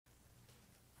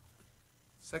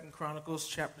Second Chronicles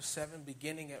chapter 7,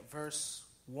 beginning at verse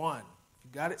 1. If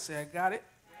you got it, say, I got it.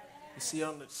 You see it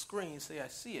on the screen, say, I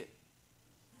see it.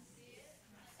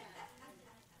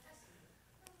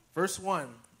 Verse 1.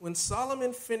 When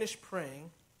Solomon finished praying,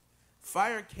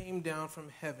 fire came down from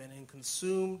heaven and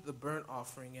consumed the burnt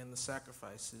offering and the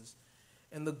sacrifices,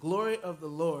 and the glory of the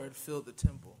Lord filled the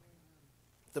temple.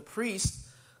 The priests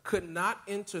could not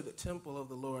enter the temple of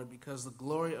the Lord because the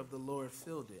glory of the Lord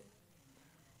filled it.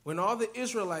 When all the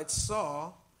Israelites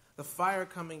saw the fire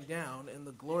coming down and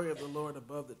the glory of the Lord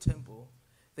above the temple,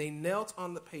 they knelt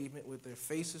on the pavement with their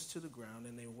faces to the ground,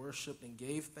 and they worshiped and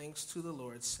gave thanks to the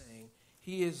Lord, saying,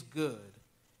 He is good.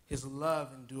 His love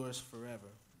endures forever.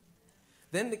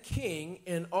 Then the king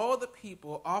and all the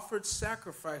people offered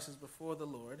sacrifices before the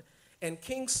Lord, and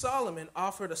King Solomon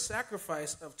offered a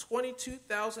sacrifice of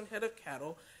 22,000 head of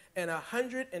cattle and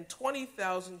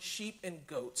 120,000 sheep and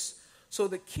goats. So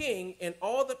the king and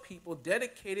all the people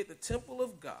dedicated the temple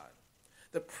of God.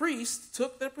 The priests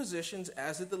took their positions,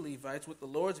 as did the Levites, with the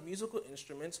Lord's musical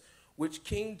instruments, which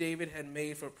King David had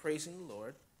made for praising the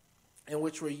Lord, and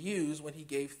which were used when he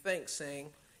gave thanks,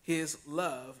 saying, His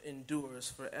love endures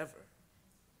forever.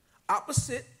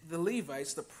 Opposite the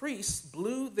Levites, the priests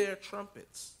blew their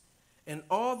trumpets, and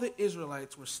all the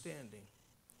Israelites were standing.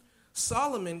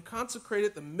 Solomon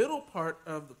consecrated the middle part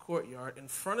of the courtyard in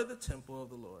front of the temple of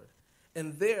the Lord,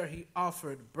 and there he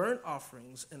offered burnt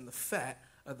offerings and the fat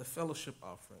of the fellowship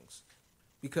offerings,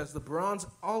 because the bronze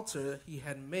altar he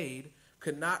had made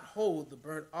could not hold the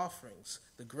burnt offerings,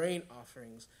 the grain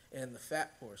offerings, and the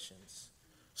fat portions.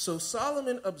 So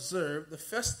Solomon observed the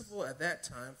festival at that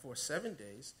time for 7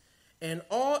 days, and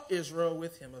all Israel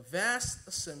with him, a vast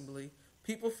assembly,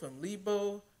 people from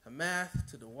Lebo,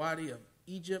 Hamath, to the Wadi of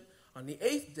Egypt. On the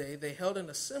 8th day they held an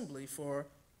assembly, for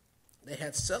they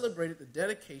had celebrated the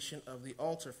dedication of the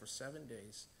altar for 7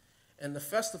 days, and the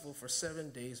festival for 7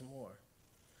 days more.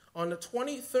 On the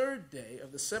 23rd day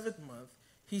of the 7th month,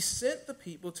 he sent the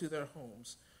people to their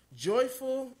homes,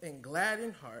 joyful and glad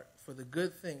in heart for the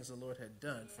good things the Lord had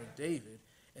done for David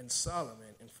and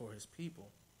Solomon and for his people.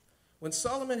 When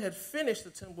Solomon had finished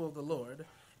the temple of the Lord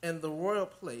and the royal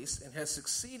place, and had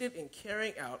succeeded in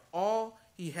carrying out all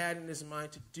he had in his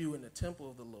mind to do in the temple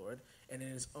of the Lord and in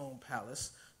his own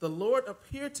palace, the Lord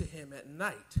appeared to him at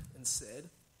night and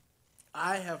said,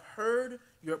 I have heard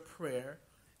your prayer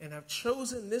and have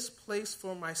chosen this place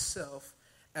for myself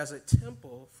as a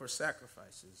temple for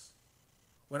sacrifices.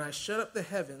 When I shut up the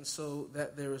heavens so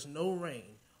that there is no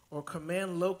rain, or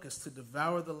command locusts to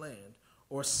devour the land,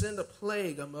 or send a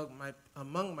plague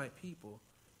among my people,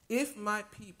 if my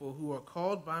people who are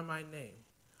called by my name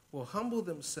will humble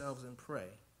themselves and pray,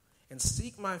 and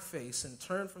seek my face and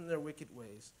turn from their wicked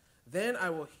ways, then I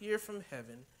will hear from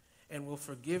heaven and will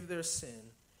forgive their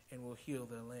sin and will heal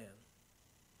their land.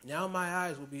 Now my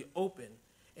eyes will be open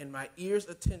and my ears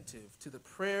attentive to the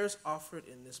prayers offered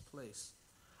in this place.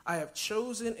 I have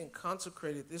chosen and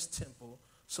consecrated this temple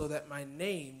so that my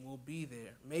name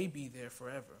may be there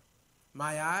forever.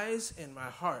 My eyes and my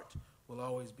heart will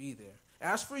always be there.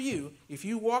 As for you, if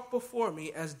you walk before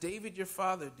me as David your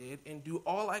father did, and do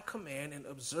all I command and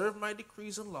observe my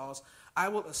decrees and laws, I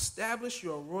will establish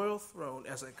your royal throne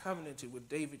as I covenanted with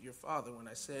David your father when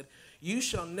I said, You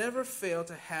shall never fail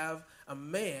to have a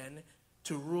man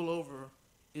to rule over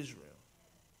Israel.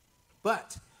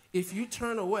 But if you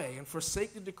turn away and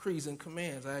forsake the decrees and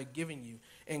commands I have given you,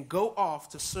 and go off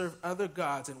to serve other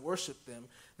gods and worship them,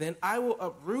 then I will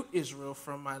uproot Israel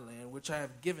from my land, which I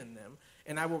have given them,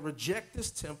 and I will reject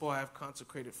this temple I have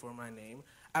consecrated for my name.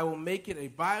 I will make it a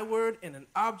byword and an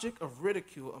object of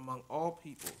ridicule among all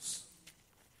peoples.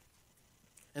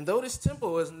 And though this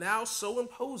temple is now so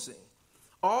imposing,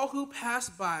 all who pass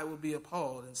by will be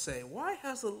appalled and say, Why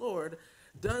has the Lord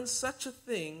done such a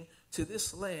thing to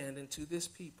this land and to this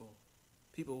people?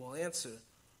 People will answer,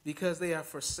 Because they have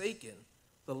forsaken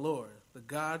the Lord, the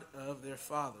God of their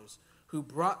fathers, who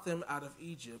brought them out of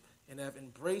Egypt, and have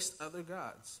embraced other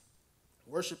gods,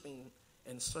 worshiping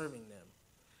and serving them.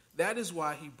 That is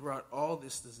why he brought all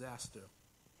this disaster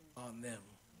on them.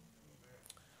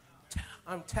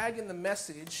 I'm tagging the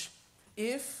message,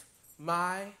 If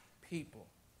my people.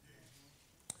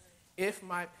 If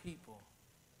my people.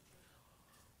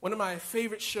 One of my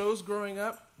favorite shows growing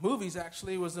up, movies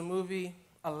actually, was the movie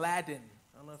Aladdin.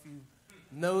 I don't know if you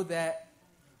know that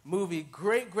movie.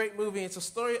 Great movie. It's a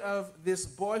story of this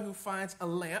boy who finds a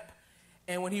lamp,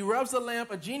 and when he rubs the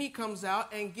lamp, a genie comes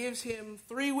out and gives him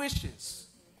 3 wishes.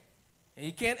 And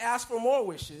he can't ask for more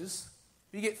wishes.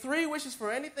 You get 3 wishes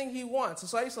for anything he wants. And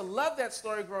so I used to love that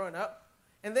story growing up.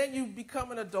 And then you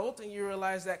become an adult and you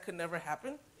realize that could never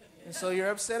happen. And so you're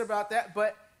upset about that.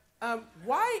 But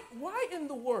Why in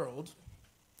the world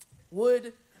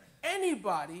would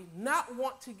anybody not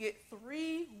want to get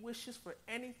 3 wishes for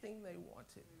anything they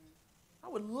wanted? I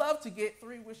would love to get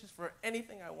 3 wishes for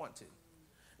anything I wanted.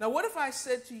 Now, what if I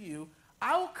said to you,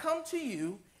 I'll come to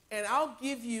you and I'll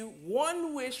give you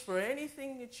 1 wish for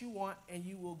anything that you want and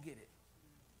you will get it?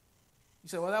 You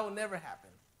say, well, that will never happen.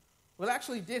 Well, it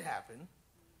actually did happen,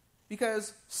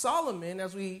 because Solomon,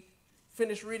 as we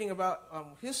finish reading about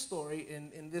his story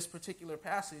in this particular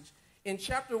passage, in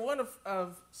chapter 1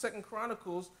 of 2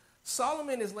 Chronicles,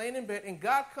 Solomon is laying in bed and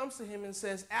God comes to him and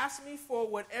says, ask me for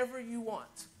whatever you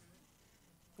want.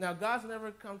 Now, God's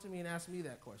never come to me and asked me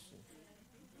that question.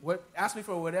 Ask me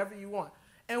for whatever you want.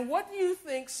 And what do you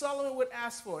think Solomon would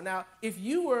ask for? Now, if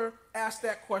you were asked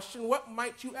that question, what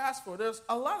might you ask for? There's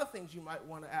a lot of things you might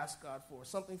want to ask God for.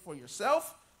 Something for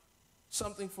yourself,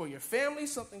 something for your family,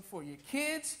 something for your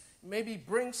kids. Maybe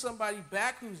bring somebody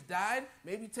back who's died.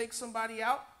 Maybe take somebody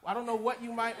out. I don't know what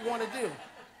you might want to do.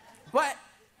 But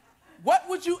what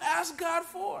would you ask God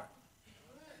for?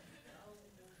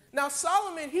 Now,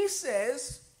 Solomon, he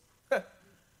says,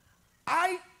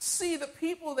 I see the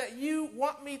people that you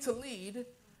want me to lead,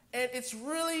 and it's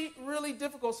really, really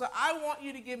difficult. So I want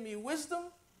you to give me wisdom,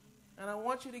 and I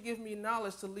want you to give me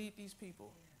knowledge to lead these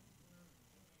people.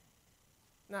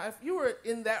 Now, if you were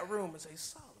in that room and say,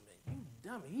 Solomon, you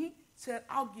dummy, he said,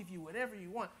 I'll give you whatever you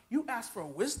want. You ask for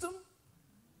wisdom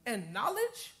and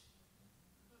knowledge?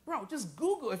 Bro, just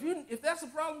Google. If that's a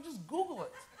problem, just Google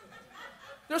it.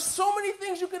 There's so many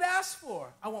things you could ask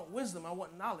for. I want wisdom. I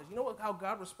want knowledge. You know how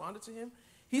God responded to him?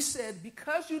 He said,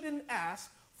 because you didn't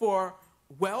ask for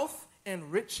wealth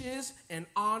and riches and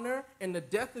honor and the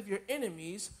death of your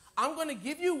enemies, I'm going to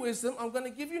give you wisdom. I'm going to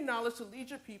give you knowledge to lead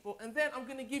your people. And then I'm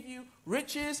going to give you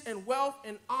riches and wealth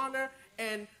and honor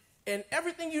and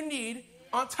everything you need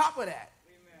on top of that.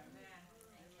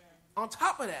 On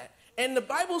top of that. And the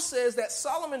Bible says that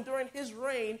Solomon, during his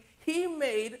reign, he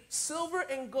made silver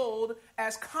and gold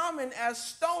as common as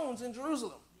stones in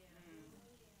Jerusalem.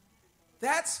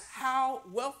 That's how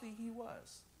wealthy he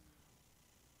was.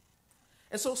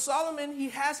 And so Solomon, he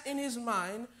has in his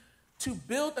mind to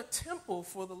build a temple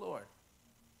for the Lord.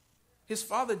 His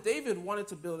father David wanted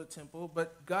to build a temple,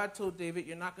 but God told David,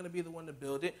 you're not going to be the one to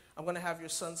build it. I'm going to have your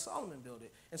son Solomon build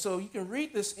it. And so you can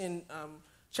read this in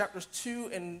chapters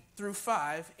 2 and through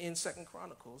 5 in 2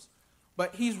 Chronicles.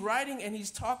 But he's writing and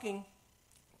he's talking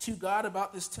to God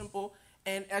about this temple.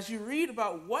 And as you read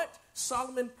about what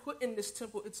Solomon put in this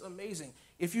temple, it's amazing.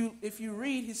 If you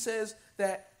read, he says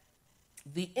that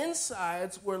the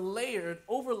insides were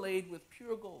overlaid with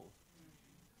pure gold.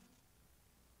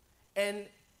 And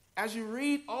as you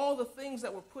read all the things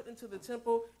that were put into the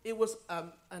temple, it was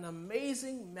an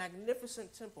amazing,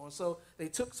 magnificent temple. And so they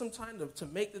took some time to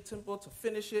make the temple, to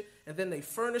finish it, and then they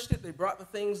furnished it. They brought the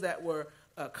things that were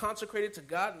consecrated to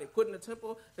God, and they put in the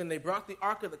temple. Then they brought the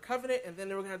Ark of the Covenant, and then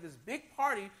they were going to have this big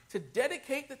party to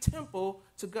dedicate the temple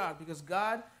to God, because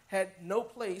God had no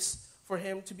place for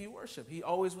him to be worshipped. He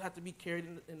always had to be carried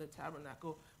in the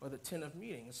tabernacle or the tent of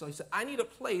meeting. And so he said, I need a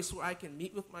place where I can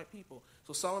meet with my people.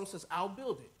 So Solomon says, I'll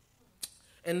build it.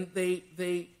 And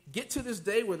they get to this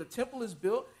day where the temple is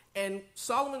built, and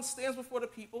Solomon stands before the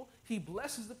people. He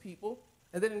blesses the people.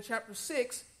 And then in chapter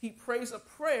 6, he prays a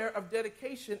prayer of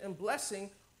dedication and blessing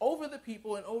over the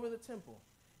people and over the temple.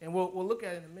 And we'll look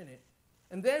at it in a minute.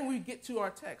 And then we get to our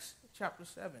text, chapter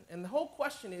 7. And the whole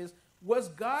question is, was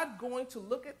God going to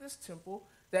look at this temple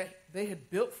that they had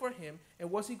built for him,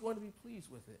 and was he going to be pleased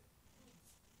with it?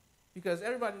 Because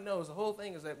everybody knows the whole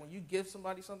thing is that when you give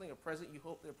somebody something, a present, you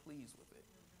hope they're pleased with it.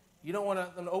 You don't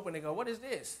want them to open it and go, what is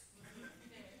this?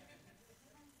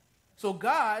 So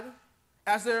God,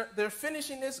 as they're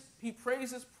finishing this, he prays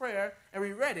this prayer, and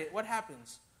we read it. What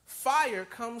happens? Fire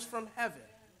comes from heaven,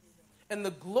 and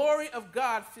the glory of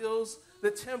God fills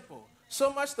the temple.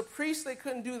 So much the priests, they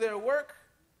couldn't do their work.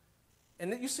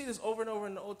 And you see this over and over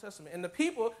in the Old Testament. And the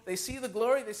people, they see the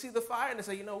glory, they see the fire, and they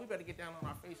say, we better get down on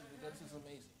our faces because this is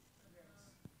amazing.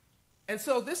 And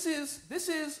so this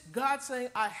is God saying,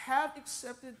 I have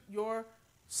accepted your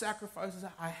sacrifices.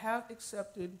 I have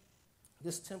accepted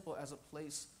this temple as a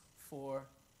place for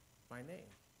my name.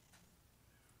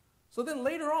 So then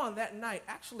later on that night,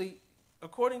 actually,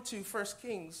 according to 1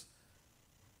 Kings,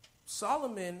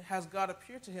 Solomon has God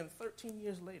appear to him 13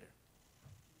 years later.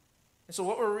 And so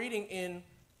what we're reading in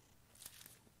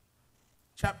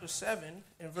chapter 7,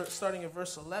 starting in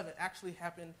verse 11, actually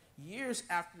happened years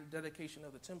after the dedication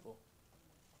of the temple.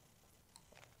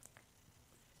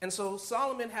 And so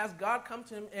Solomon has God come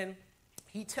to him, and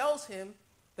he tells him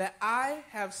that I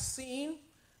have seen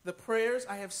the prayers,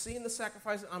 I have seen the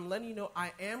sacrifices. I'm letting you know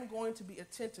I am going to be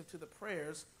attentive to the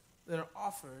prayers that are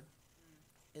offered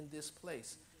in this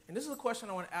place. And this is a question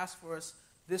I want to ask for us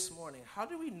this morning. How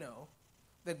do we know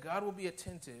that God will be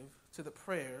attentive to the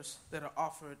prayers that are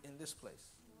offered in this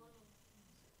place?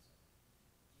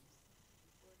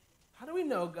 How do we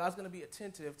know God's going to be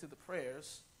attentive to the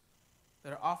prayers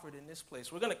that are offered in this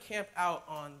place? We're going to camp out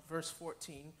on verse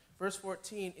 14. Verse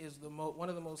 14 is one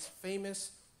of the most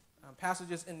famous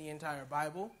passages in the entire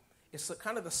Bible. It's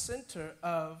kind of the center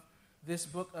of this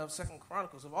book of 2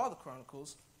 Chronicles, of all the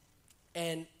Chronicles.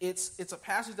 And it's a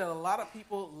passage that a lot of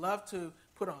people love to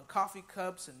put on coffee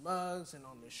cups and mugs and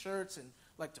on their shirts and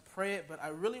like to pray it. But I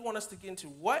really want us to get into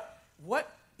what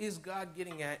is God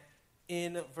getting at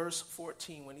in verse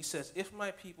 14 when he says, if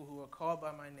my people who are called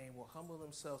by my name will humble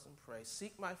themselves and pray,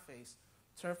 seek my face,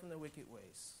 turn from their wicked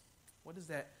ways. What does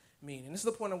that mean? And this is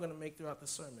the point I'm going to make throughout the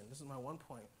sermon. This is my one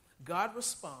point. God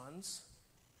responds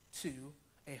to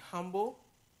a humble,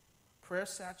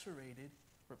 prayer-saturated,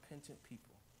 repentant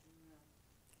people.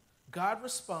 God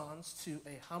responds to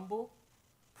a humble,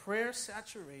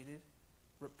 prayer-saturated,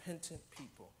 repentant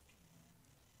people.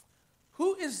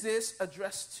 Who is this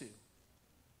addressed to?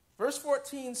 Verse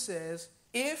 14 says,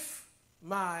 if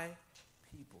my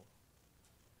people.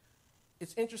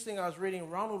 It's interesting, I was reading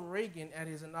Ronald Reagan at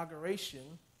his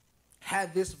inauguration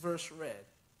had this verse read.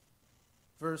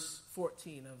 Verse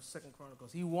 14 of 2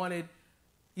 Chronicles.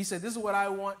 He said, this is what I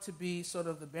want to be sort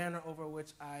of the banner over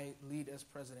which I lead as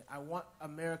president. I want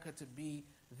America to be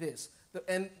this.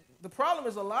 And the problem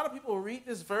is a lot of people read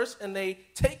this verse and they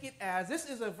take it as this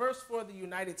is a verse for the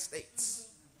United States.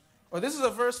 Or this is a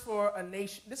verse for a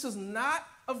nation. This is not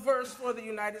a verse for the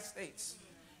United States.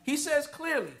 He says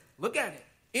clearly, look at it.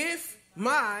 If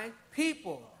my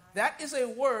people, that is a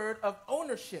word of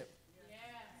ownership.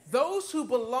 Those who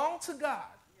belong to God,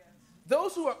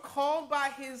 those who are called by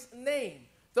his name,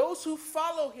 those who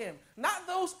follow him, not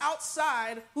those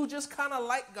outside who just kind of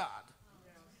like God.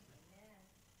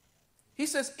 He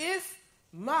says, if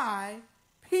my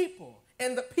people,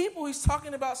 and the people he's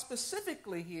talking about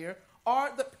specifically here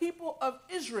are the people of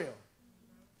Israel,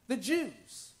 the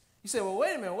Jews. You say, well,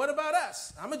 wait a minute, what about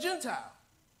us? I'm a Gentile.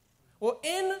 Well,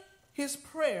 in his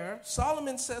prayer,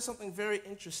 Solomon says something very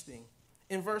interesting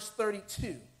in verse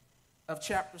 32 of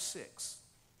chapter 6.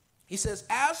 He says,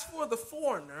 as for the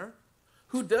foreigner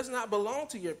who does not belong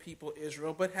to your people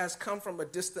Israel, but has come from a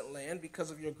distant land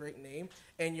because of your great name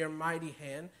and your mighty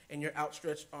hand and your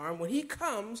outstretched arm, when he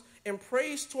comes and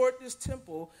prays toward this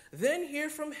temple, then hear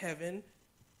from heaven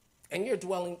and your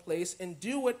dwelling place and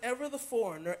do whatever the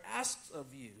foreigner asks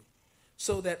of you,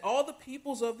 so that all the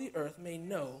peoples of the earth may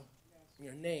know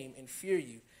your name and fear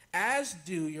you, as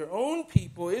do your own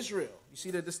people Israel. You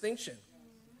see the distinction?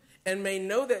 And may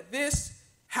know that this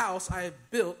house I have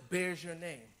built bears your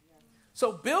name.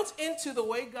 So built into the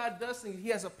way God does things, he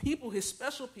has a people, his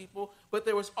special people, but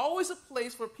there was always a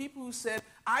place for people who said,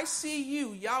 I see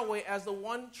you, Yahweh, as the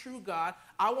one true God.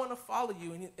 I want to follow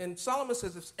you. And Solomon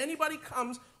says, if anybody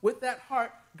comes with that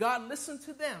heart, God listen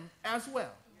to them as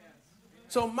well.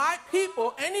 So my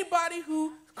people, anybody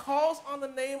who calls on the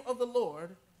name of the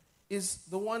Lord is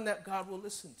the one that God will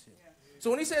listen to. So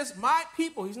when he says my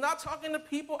people, he's not talking to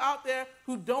people out there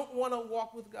who don't want to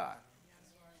walk with God.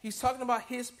 He's talking about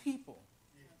his people.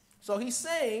 So he's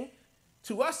saying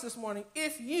to us this morning,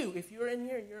 if you're in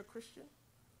here and you're a Christian,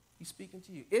 he's speaking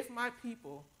to you. If my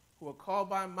people who are called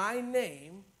by my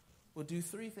name will do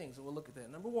three things, and we'll look at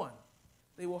that. Number one,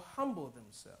 they will humble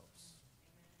themselves.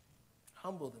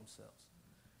 Humble themselves.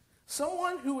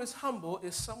 Someone who is humble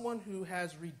is someone who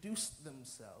has reduced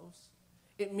themselves.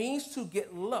 It means to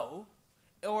get low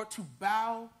or to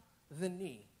bow the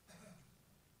knee.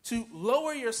 To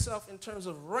lower yourself in terms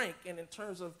of rank and in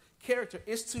terms of character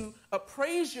is to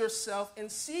appraise yourself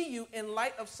and see you in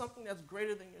light of something that's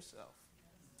greater than yourself.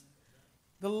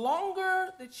 The longer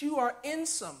that you are in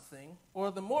something,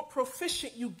 or the more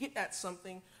proficient you get at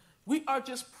something, we are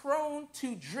just prone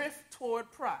to drift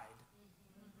toward pride.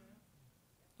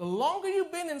 The longer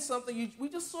you've been in something, we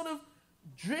just sort of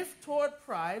drift toward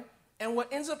pride. And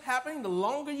what ends up happening, the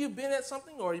longer you've been at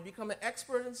something or you become an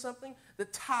expert in something, the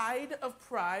tide of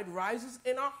pride rises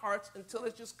in our hearts until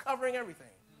it's just covering everything.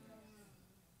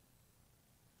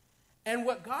 And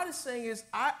what God is saying is,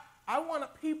 I want a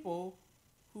people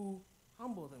who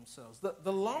humble themselves.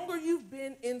 The longer you've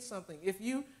been in something, if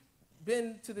you've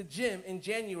been to the gym in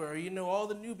January, you know all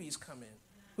the newbies come in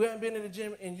who haven't been to the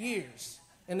gym in years.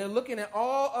 And they're looking at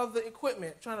all of the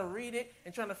equipment, trying to read it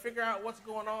and trying to figure out what's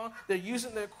going on. They're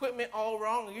using the equipment all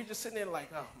wrong, and you're just sitting there like,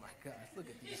 oh, my gosh, look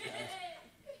at these guys.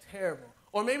 Terrible.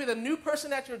 Or maybe the new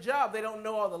person at your job, they don't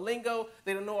know all the lingo,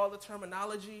 they don't know all the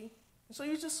terminology. And so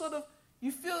you just sort of,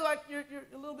 you feel like you're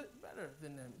a little bit better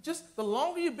than them. Just the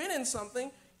longer you've been in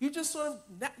something, you just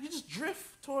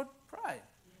drift toward pride.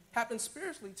 Happens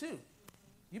spiritually too.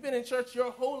 You've been in church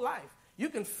your whole life. You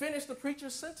can finish the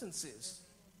preacher's sentences.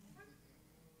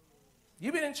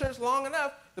 You've been in church long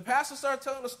enough, the pastor starts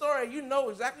telling the story, you know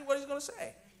exactly what he's going to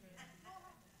say.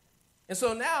 And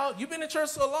so now, you've been in church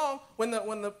so long, when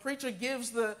the preacher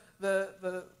gives the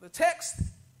text,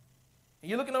 and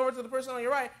you're looking over to the person on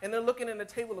your right, and they're looking in the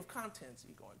table of contents.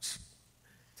 You're going,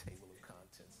 table of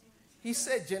contents. He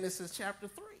said Genesis chapter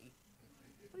 3.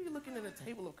 What are you looking in the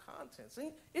table of contents?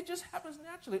 And it just happens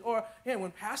naturally. Or,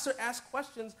 when pastor asks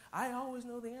questions, I always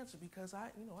know the answer because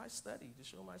I study to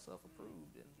show myself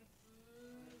approved. And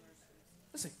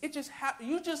listen, it just happens.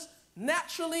 You just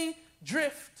naturally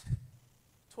drift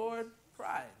toward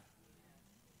pride.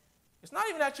 It's not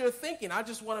even that you're thinking, I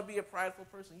just want to be a prideful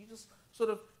person. You just sort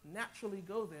of naturally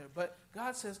go there. But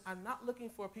God says, I'm not looking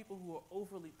for people who are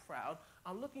overly proud.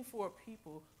 I'm looking for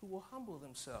people who will humble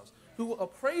themselves, who will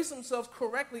appraise themselves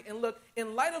correctly and look,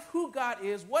 in light of who God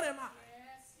is, what am I?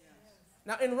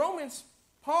 Now, in Romans,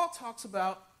 Paul talks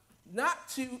about not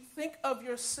to think of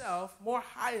yourself more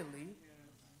highly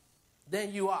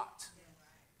than you ought.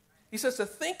 He says to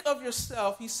think of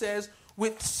yourself, he says,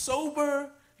 with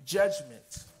sober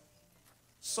judgment.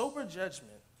 Sober judgment.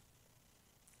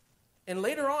 And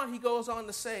later on, he goes on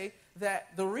to say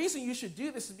that the reason you should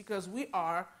do this is because we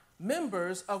are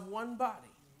members of one body.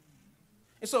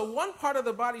 And so one part of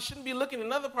the body shouldn't be looking at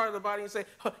another part of the body and say,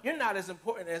 you're not as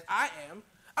important as I am.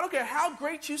 I don't care how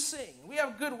great you sing. We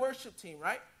have a good worship team,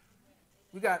 right?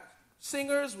 We got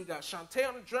singers, we got Shantae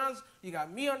on the drums, you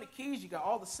got me on the keys, you got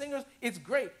all the singers. It's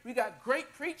great. We got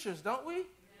great preachers, don't we?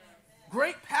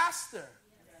 Great pastor.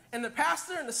 And the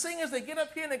pastor and the singers, they get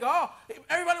up here and they go,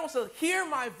 everybody wants to hear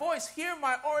my voice, hear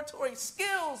my oratory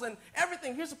skills and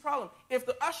everything. Here's the problem. If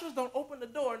the ushers don't open the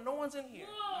door, no one's in here.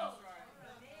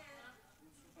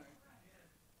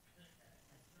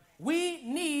 We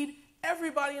need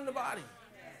everybody in the body.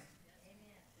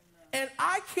 And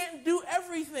I can't do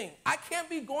everything. I can't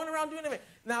be going around doing everything.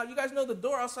 Now, you guys know the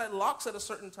door outside locks at a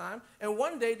certain time. And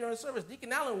one day during the service,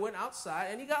 Deacon Allen went outside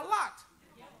and he got locked.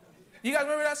 You guys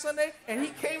remember that Sunday? And he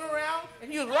came around,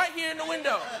 and he was right here in the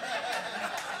window.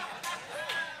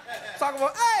 Talking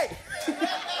about, hey!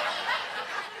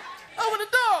 Open the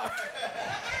door!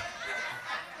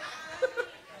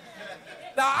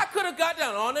 Now, I could have got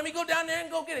down. Oh, let me go down there and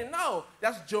go get it. No,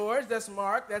 that's George, that's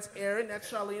Mark, that's Aaron,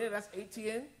 that's Charlene, that's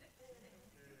ATN.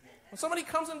 When somebody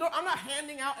comes in the door, I'm not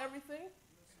handing out everything.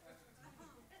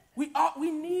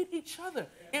 We need each other.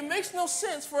 It makes no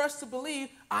sense for us to believe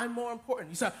I'm more important.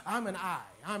 You say, I'm an I.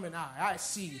 I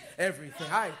see everything.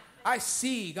 I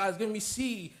see. God's giving me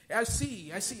see. I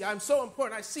see. I'm so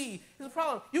important. I see. Here's the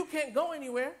problem. You can't go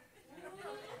anywhere.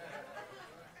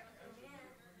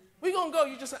 We're going to go.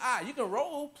 You're just an I. You can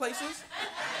roll places.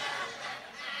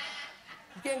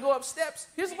 You can't go up steps.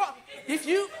 Here's the problem. If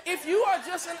you are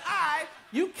just an I,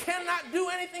 you cannot do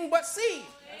anything but see.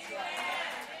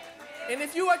 And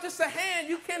if you are just a hand,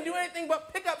 you can't do anything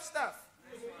but pick up stuff.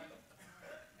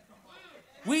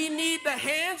 We need the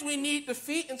hands, we need the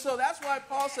feet, and so that's why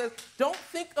Paul says, don't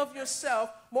think of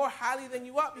yourself more highly than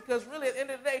you ought, because really at the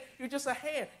end of the day, you're just a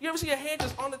hand. You ever see a hand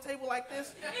just on the table like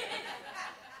this?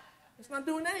 It's not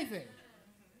doing anything.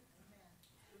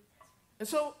 And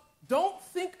so don't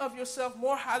think of yourself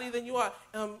more highly than you ought.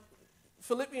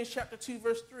 Philippians chapter 2,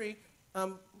 verse 3,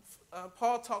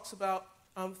 Paul talks about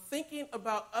thinking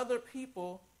about other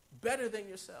people better than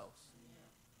yourselves.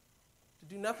 To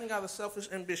do nothing out of selfish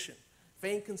ambition,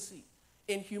 vain conceit.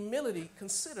 In humility,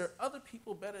 consider other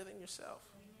people better than yourself.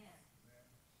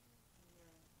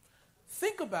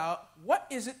 Think about what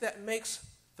is it that makes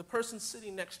the person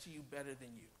sitting next to you better than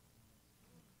you.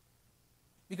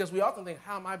 Because we often think,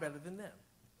 how am I better than them?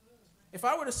 If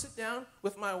I were to sit down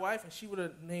with my wife and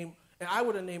I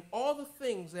would have named all the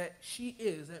things that she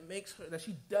is, that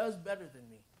she does better than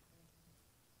me,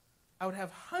 I would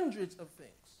have hundreds of things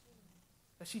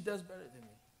that she does better than me.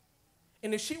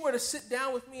 And if she were to sit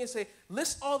down with me and say,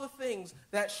 list all the things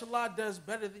that Shala does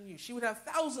better than you, she would have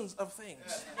thousands of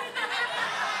things.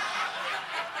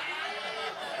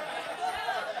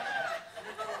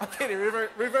 I'm kidding,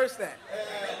 reverse that.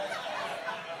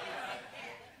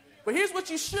 But here's what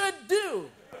you should do.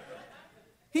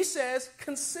 He says,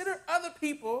 consider other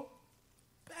people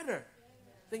better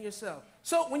than yourself.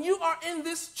 So when you are in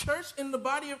this church, in the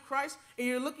body of Christ, and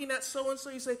you're looking at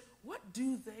so-and-so, you say, what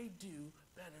do they do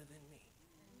better than me?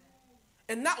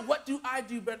 and not what do I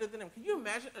do better than them. Can you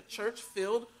imagine a church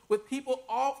filled with people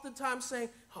all the time saying,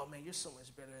 oh man, you're so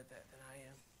much better at that than I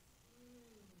am?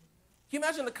 Can you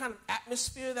imagine the kind of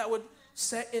atmosphere that would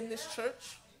set in this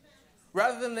church?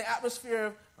 Rather than the atmosphere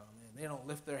of, oh man, they don't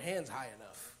lift their hands high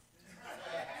enough.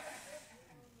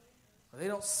 Or they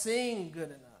don't sing good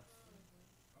enough.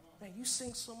 Man, you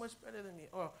sing so much better than me.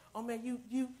 Or, oh man,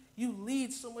 you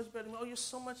lead so much better than me. Oh, you're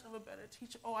so much of a better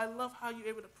teacher. Oh, I love how you're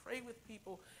able to pray with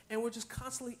people. And we're just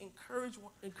constantly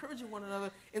encouraging one another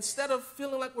instead of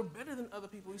feeling like we're better than other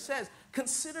people. He says,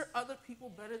 consider other people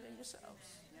better than yourselves.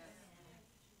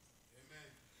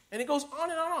 And it goes on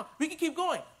and on and on. We can keep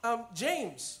going.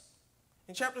 James,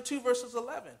 in chapter 2, verses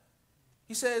 11,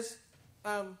 he says,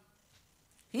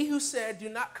 he who said, do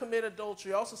not commit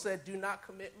adultery, also said, do not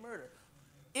commit murder.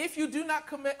 If you do not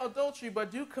commit adultery but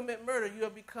do commit murder, you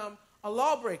have become a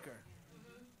lawbreaker.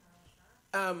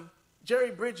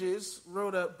 Jerry Bridges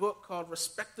wrote a book called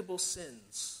Respectable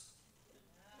Sins.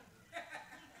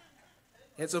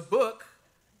 It's a book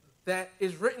that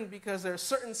is written because there are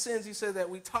certain sins, he said, that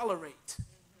we tolerate.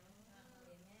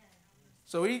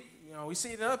 So we see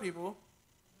it in other people,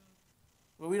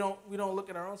 but we don't look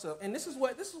at our own self. And this is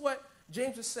what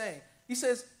James is saying. He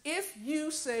says, if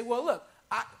you say, well, look,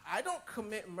 I don't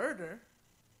commit murder.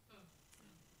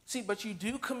 See, but you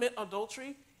do commit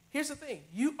adultery. Here's the thing.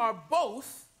 You are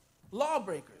both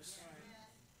lawbreakers.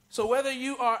 So whether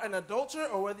you are an adulterer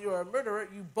or whether you are a murderer,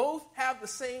 you both have the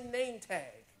same name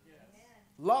tag.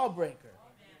 Lawbreaker.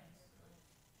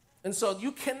 And so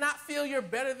you cannot feel you're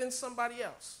better than somebody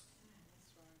else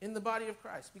in the body of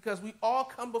Christ because we all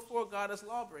come before God as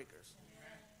lawbreakers.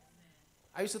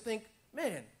 I used to think,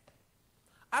 man,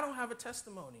 I don't have a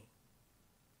testimony.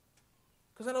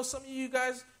 Because I know some of you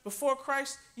guys, before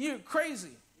Christ, you're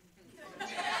crazy.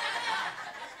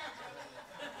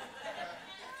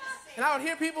 And I would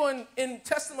hear people in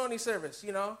testimony service,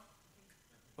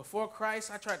 Before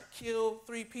Christ, I tried to kill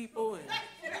 3 people, and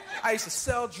I used to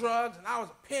sell drugs, and I was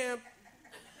a pimp.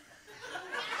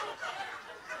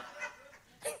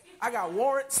 I got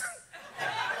warrants.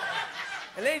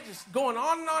 And they just going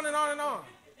on and on and on and on.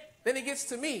 Then it gets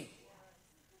to me.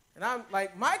 And I'm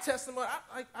like, my testimony,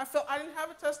 I felt I didn't have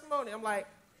a testimony. I'm like,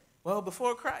 well,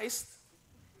 before Christ,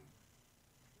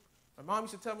 my mom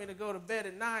used to tell me to go to bed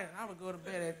at 9, and I would go to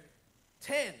bed at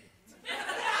 10.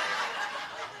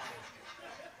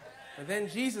 But then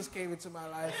Jesus came into my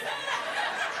life.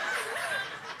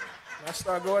 And I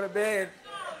started going to bed.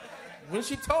 When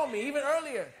she told me, even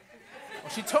earlier,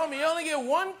 she told me, you only get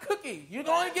 1 cookie. You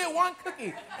can only get 1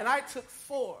 cookie. And I took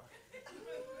 4.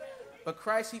 But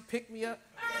Christ, he picked me up,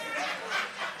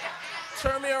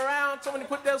 turned me around, told me to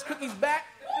put those cookies back.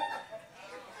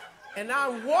 And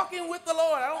now I'm walking with the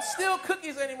Lord. I don't steal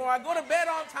cookies anymore. I go to bed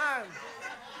on time.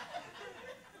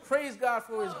 Praise God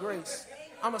for his grace.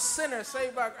 I'm a sinner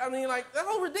saved by,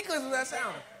 how ridiculous does that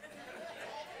sound?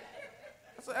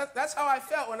 That's how I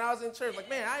felt when I was in church. Like,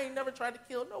 man, I ain't never tried to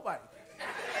kill nobody.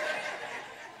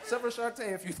 Except for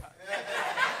Shantae a few times.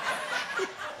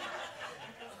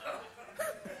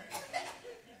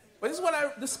 But this is what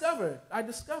I discovered. I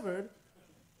discovered,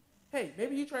 hey,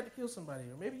 maybe you tried to kill somebody,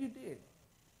 or maybe you did.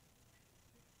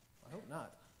 I hope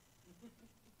not.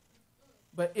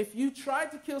 But if you tried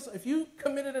to kill if you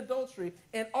committed adultery,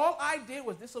 and all I did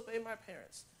was disobey my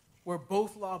parents, we're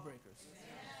both lawbreakers.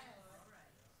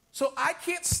 So I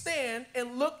can't stand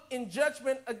and look in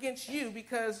judgment against you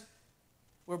because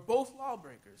we're both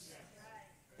lawbreakers.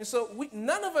 And so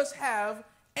none of us have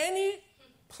any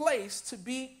place to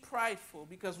be prideful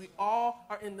because we all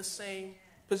are in the same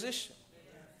position.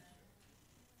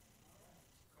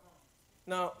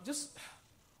 Now, just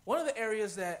one of the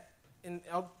areas that, and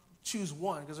I'll choose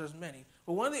one because there's many,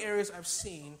 but one of the areas I've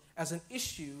seen as an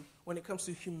issue when it comes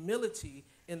to humility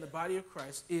in the body of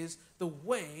Christ is the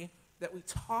way that we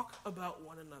talk about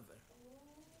one another.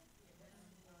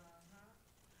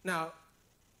 Now,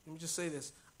 let me just say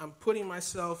this. I'm putting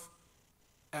myself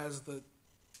as the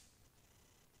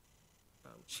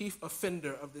chief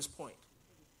offender of this point.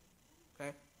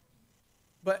 Okay?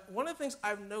 But one of the things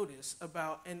I've noticed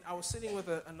about, and I was sitting with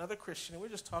another Christian, and we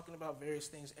were just talking about various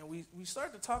things, and we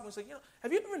started to talk, and we said,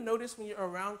 have you ever noticed when you're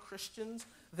around Christians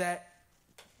that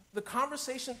the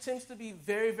conversation tends to be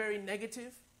very, very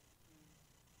negative?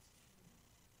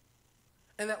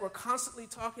 And that we're constantly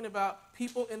talking about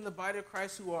people in the body of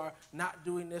Christ who are not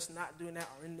doing this, not doing that,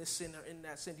 or in this sin, or in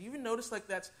that sin. Do you even notice like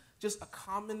that's just a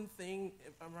common thing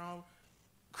around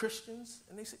Christians?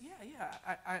 And they said,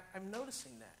 I'm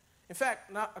noticing that. In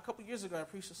fact, not a couple years ago, I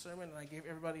preached a sermon, and I gave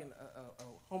everybody a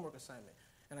homework assignment.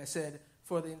 And I said,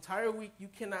 for the entire week, you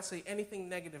cannot say anything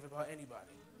negative about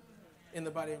anybody. in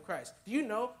the body of Christ. Do you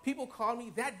know, people called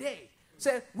me that day,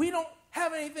 said, we don't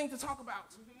have anything to talk about.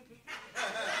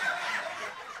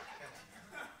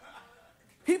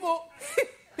 People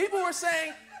were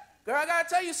saying, girl, I got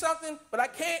to tell you something, but I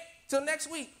can't till next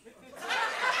week.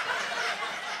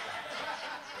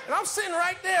 And I'm sitting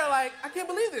right there like, I can't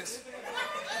believe this.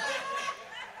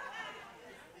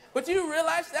 But do you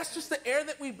realize that's just the air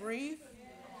that we breathe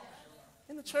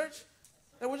in the church?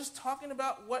 That we're just talking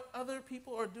about what other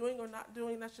people are doing or not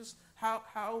doing. That's just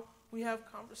how we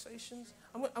have conversations.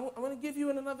 I'm going to give you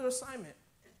another assignment.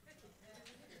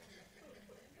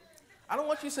 I don't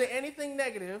want you to say anything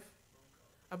negative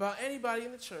about anybody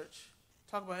in the church.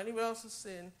 Talk about anybody else's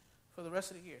sin for the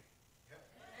rest of the year.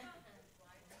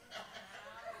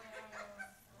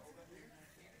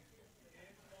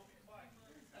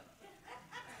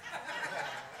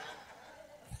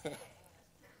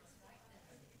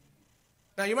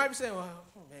 Now, you might be saying, well,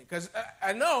 man, because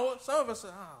I know some of us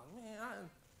are, oh, man.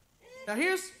 Now,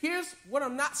 here's what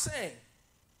I'm not saying.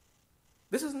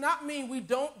 This does not mean we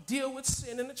don't deal with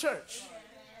sin in the church.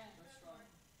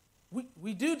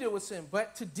 We do deal with sin,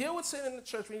 but to deal with sin in the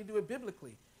church, we need to do it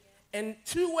biblically. And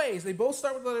two ways. They both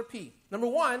start with the letter P. Number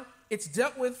one, it's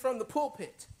dealt with from the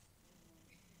pulpit.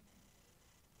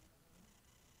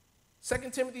 2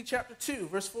 Timothy chapter 2,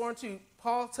 verse 4 and 2,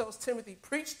 Paul tells Timothy,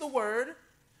 preach the word,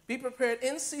 be prepared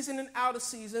in season and out of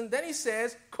season. Then he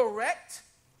says, correct,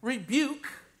 rebuke,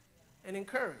 and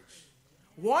encourage.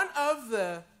 One of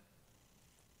the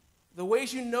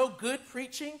ways you know good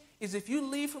preaching is if you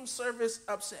leave from service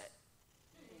upset.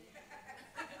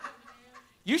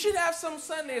 You should have some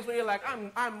Sundays where you're like,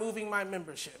 I'm moving my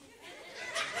membership.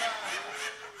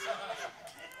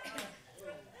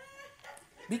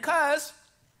 Because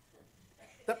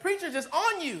the preacher's just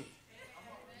on you.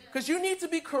 Because you need to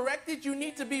be corrected, you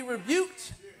need to be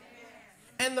rebuked.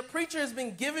 And the preacher has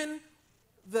been given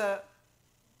the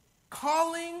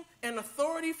calling and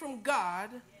authority from God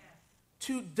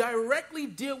to directly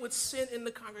deal with sin in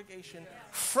the congregation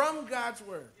from God's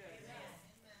word.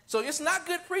 So it's not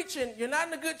good preaching. You're not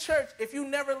in a good church if you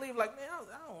never leave like, man,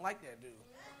 I don't like that dude.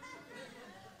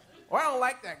 Or I don't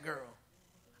like that girl.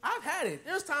 I've had it.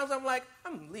 There's times I'm like,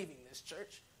 I'm leaving this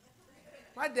church.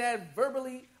 My dad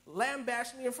verbally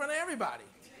lambasted me in front of everybody.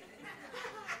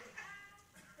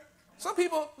 Some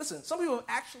people have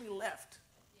actually left.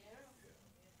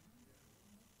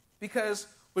 Because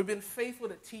we've been faithful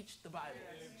to teach the Bible.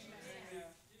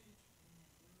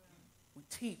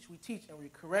 We teach, and we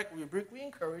correct, we rebuke, we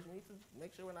encourage. We need to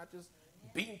make sure we're not just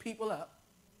beating people up.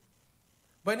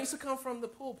 But it needs to come from the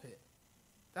pulpit.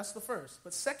 That's the first.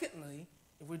 But secondly,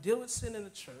 if we deal with sin in the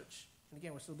church, and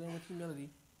again, we're still dealing with humility,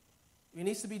 it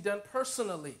needs to be done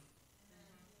personally.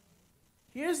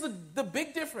 Here's the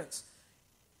big difference.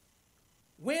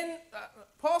 When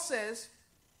Paul says,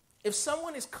 if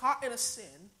someone is caught in a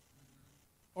sin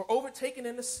or overtaken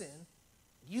in a sin,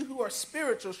 you who are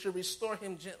spiritual should restore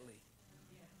him gently.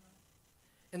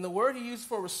 And the word he used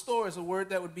for restore is a word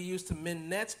that would be used to mend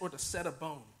nets or to set a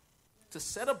bone. To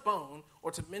set a bone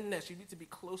or to mend nets, you need to be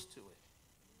close to it.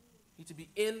 You need to be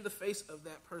in the face of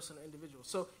that person or individual.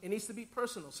 So it needs to be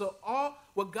personal. So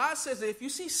what God says is if you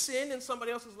see sin in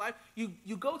somebody else's life,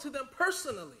 you go to them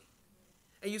personally.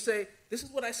 And you say, this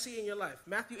is what I see in your life.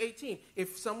 Matthew 18,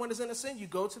 if someone is in a sin, you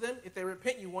go to them. If they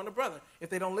repent, you want a brother. If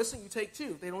they don't listen, you take two.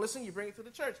 If they don't listen, you bring it to the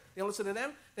church. If they don't listen to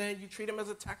them, then you treat them as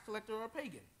a tax collector or a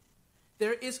pagan.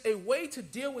 There is a way to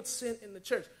deal with sin in the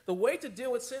church. The way to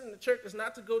deal with sin in the church is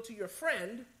not to go to your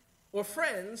friend or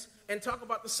friends and talk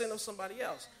about the sin of somebody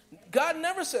else. God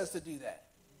never says to do that.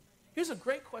 Here's a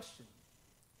great question.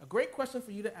 A great question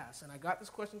for you to ask. And I got this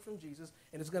question from Jesus,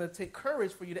 and it's going to take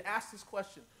courage for you to ask this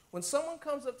question. When someone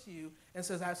comes up to you and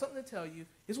says, I have something to tell you,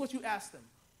 here's what you ask them.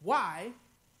 Why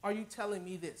are you telling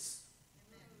me this?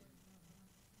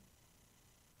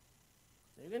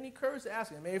 You're going to need courage to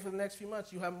ask it. Maybe for the next few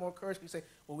months, you have more courage to say,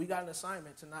 well, we got an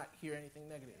assignment to not hear anything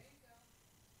negative.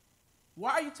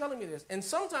 Why are you telling me this? And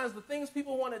sometimes the things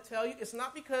people want to tell you, it's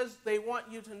not because they want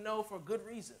you to know for good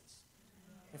reasons.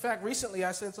 In fact, recently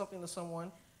I said something to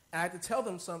someone, and I had to tell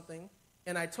them something,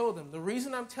 and I told them, the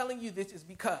reason I'm telling you this is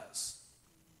because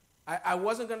I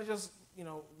wasn't going to just,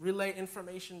 relay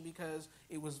information because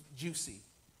it was juicy.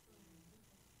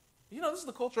 This is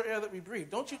the cultural era that we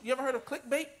breathe. You ever heard of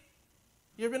clickbait?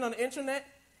 You ever been on the internet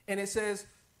and it says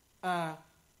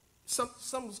some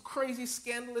crazy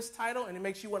scandalous title and it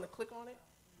makes you want to click on it?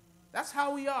 That's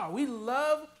how we are. We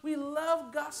love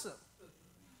gossip.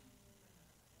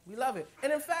 We love it.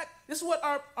 And in fact, this is what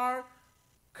our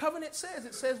covenant says.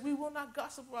 It says we will not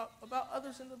gossip about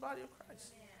others in the body of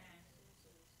Christ.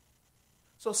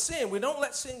 So sin, we don't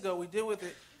let sin go. We deal with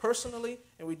it personally,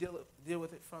 and we deal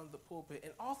with it from the pulpit.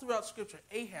 And all throughout Scripture,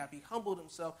 Ahab, he humbled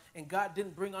himself, and God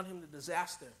didn't bring on him the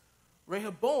disaster.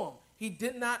 Rehoboam, he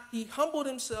humbled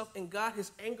himself, and God,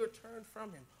 his anger turned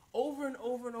from him. Over and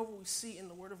over and over, we see in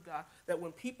the Word of God that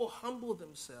when people humble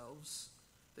themselves,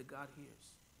 that God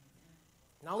hears.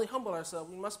 Not only humble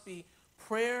ourselves, we must be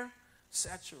prayer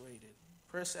saturated.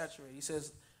 Prayer saturated. He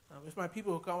says, if my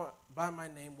people who come by my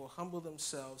name will humble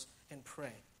themselves and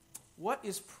pray. What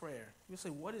is prayer? You say,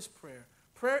 what is prayer?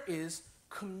 Prayer is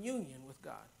communion with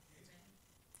God.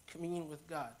 Communion with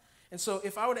God. And so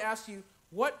if I were to ask you,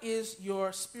 what is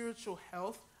your spiritual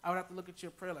health? I would have to look at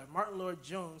your prayer life. Martin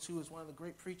Lloyd-Jones, who is one of the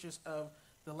great preachers of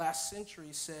the last century,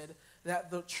 said that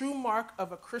the true mark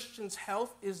of a Christian's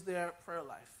health is their prayer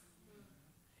life.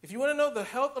 If you want to know the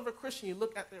health of a Christian, you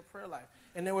look at their prayer life.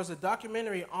 And there was a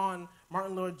documentary on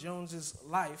Martin Lloyd-Jones'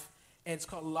 life, and it's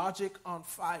called Logic on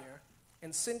Fire.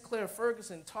 And Sinclair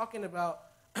Ferguson, talking about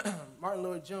Martin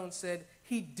Lloyd-Jones, said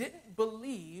he didn't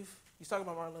believe, he's talking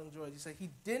about Martin Lloyd-Jones, he said he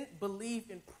didn't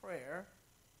believe in prayer.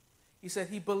 He said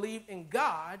he believed in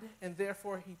God, and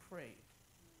therefore he prayed.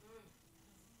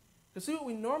 Because see, what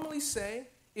we normally say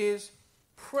is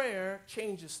prayer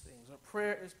changes things, or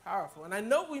prayer is powerful. And I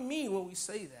know what we mean when we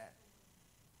say that.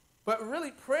 But really,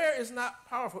 prayer is not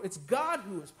powerful. It's God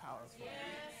who is powerful. Yes.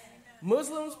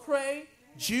 Muslims pray.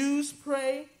 Jews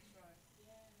pray.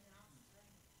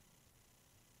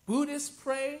 Buddhists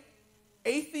pray.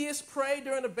 Atheists pray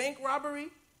during a bank robbery.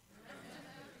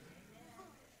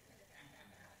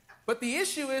 But the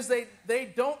issue is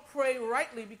they don't pray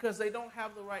rightly because they don't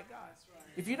have the right God.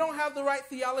 If you don't have the right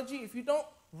theology, if you don't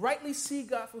rightly see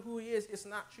God for who he is, it's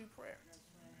not true prayer.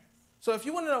 So if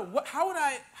you want to know, how would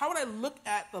I look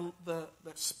at the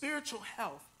spiritual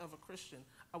health of a Christian,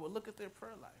 I would look at their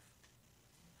prayer life.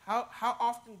 How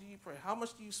often do you pray? How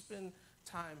much do you spend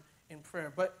time in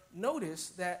prayer? But notice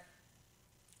that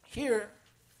here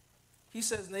he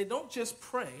says they don't just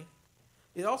pray.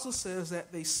 It also says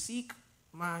that they seek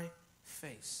my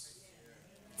face.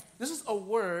 This is a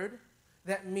word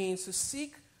that means to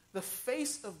seek the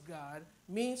face of God,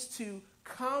 means to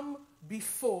come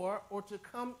before or to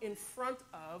come in front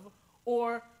of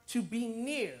or to be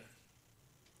near.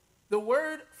 The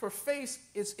word for face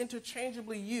is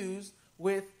interchangeably used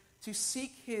with to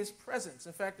seek his presence.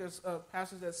 In fact, there's a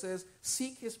passage that says,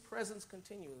 seek his presence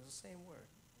continually. It's the same word.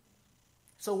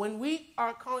 So when we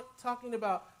are talking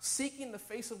about seeking the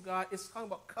face of God, it's talking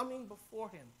about coming before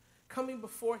him, coming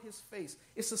before his face.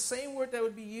 It's the same word that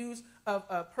would be used of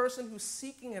a person who's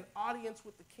seeking an audience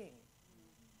with the king.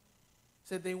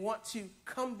 Said they want to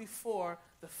come before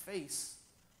the face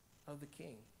of the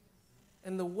king.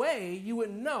 And the way you would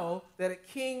know that a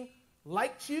king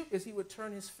liked you is he would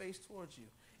turn his face towards you.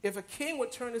 If a king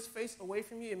would turn his face away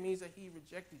from you, it means that he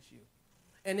rejected you.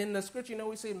 And in the scripture,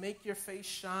 we say, make your face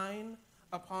shine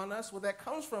upon us. What that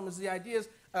comes from is the idea is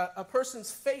a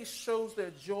person's face shows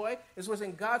their joy. It's what's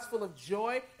in God's full of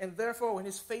joy, and therefore when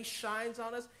his face shines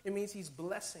on us, it means he's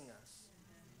blessing us.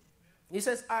 He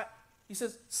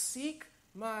says, seek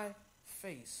my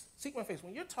face. Seek my face.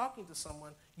 When you're talking to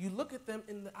someone, you look at them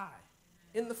in the eye,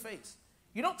 in the face.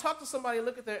 You don't talk to somebody and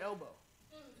look at their elbow.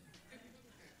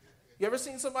 You ever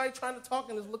seen somebody trying to talk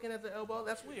and is looking at their elbow?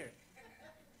 That's weird.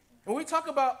 When we talk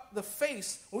about the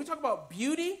face, when we talk about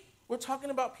beauty, we're talking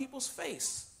about people's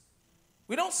face.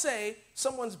 We don't say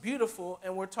someone's beautiful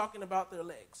and we're talking about their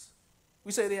legs.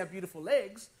 We say they have beautiful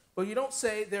legs, but you don't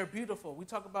say they're beautiful. We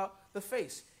talk about the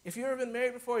face. If you've ever been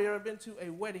married before, you've ever been to a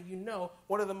wedding, you know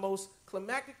one of the most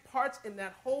climactic parts in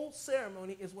that whole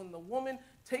ceremony is when the woman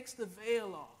takes the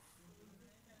veil off.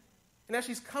 And as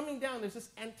she's coming down, there's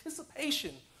this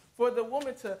anticipation for the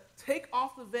woman to take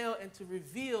off the veil and to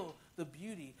reveal the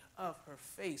beauty of her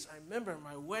face. I remember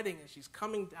my wedding, and she's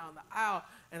coming down the aisle,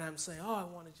 and I'm saying, oh, I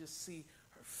want to just see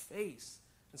her face.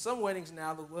 In some weddings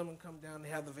now, the women come down, they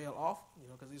have the veil off,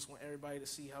 because they just want everybody to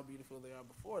see how beautiful they are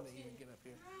before they even get up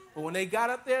here. But when they got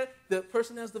up there, the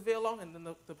person has the veil on, and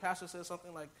then the pastor says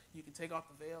something like, you can take off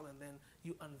the veil, and then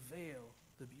you unveil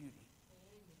the beauty.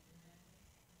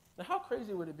 Now, how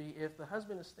crazy would it be if the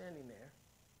husband is standing there,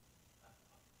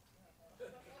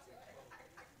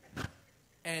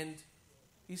 and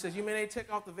he says, you may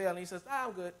take off the veil. And he says,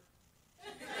 I'm good.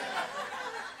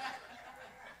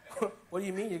 What do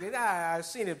you mean? You go, I've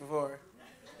seen it before.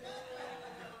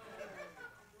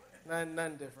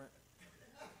 None different.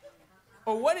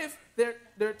 Or what if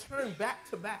they're turned back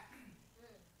to back?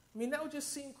 I mean, that would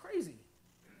just seem crazy.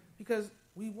 Because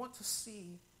we want to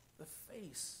see the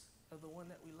face of the one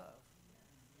that we love.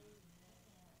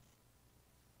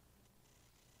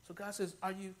 So God says,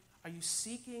 are you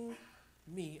seeking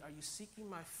me? Are you seeking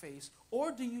my face?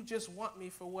 Or do you just want me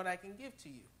for what I can give to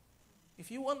you? If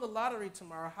you won the lottery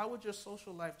tomorrow, how would your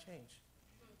social life change?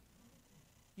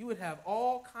 You would have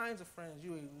all kinds of friends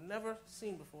you have never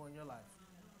seen before in your life.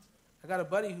 I got a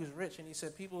buddy who's rich, and he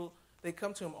said people, they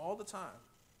come to him all the time.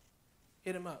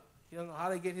 Hit him up. He doesn't know how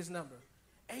they get his number.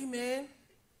 Hey, man,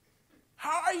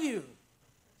 how are you?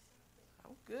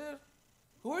 I'm good.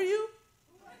 Who are you?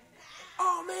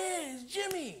 Oh, man, it's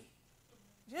Jimmy.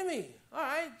 Jimmy. All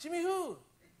right, Jimmy who?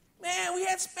 Man, we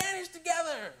had Spanish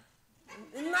together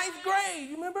in ninth grade.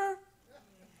 You remember?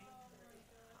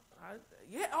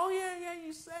 Yeah. Oh, yeah.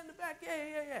 You sat in the back.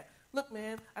 Yeah. Look,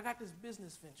 man, I got this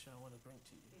business venture I want to bring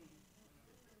to you.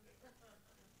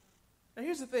 Now,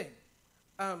 here's the thing.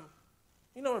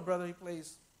 You know my brother, he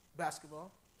plays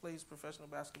basketball, plays professional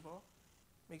basketball,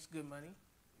 makes good money.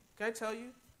 Can I tell you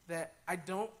that I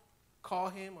don't call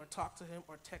him or talk to him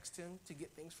or text him to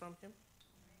get things from him?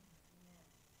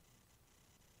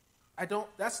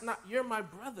 You're my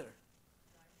brother.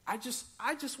 I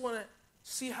just want to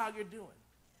see how you're doing.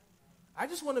 I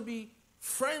just want to be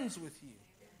friends with you.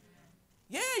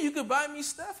 Yeah, you could buy me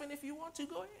stuff, and if you want to,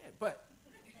 go ahead. But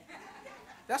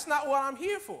that's not what I'm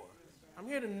here for. I'm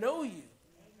here to know you.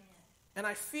 And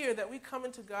I fear that we come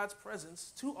into God's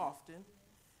presence too often,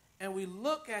 and we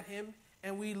look at him,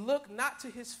 and we look not to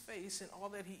his face and all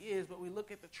that he is, but we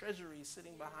look at the treasury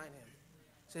sitting behind him.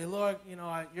 Say, Lord,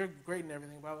 you're great and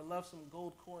everything, but I would love some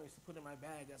gold coins to put in my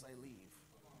bag as I leave.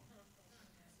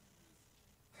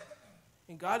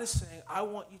 And God is saying, I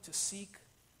want you to seek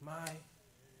my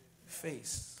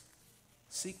face.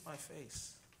 Seek my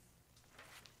face.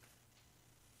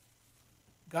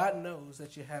 God knows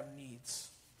that you have needs.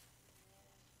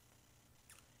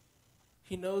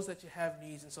 He knows that you have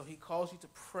needs, and so he calls you to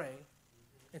pray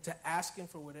and to ask him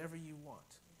for whatever you want.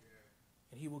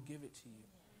 And he will give it to you.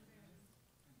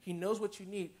 He knows what you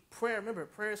need. Prayer, remember,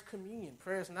 prayer is communion.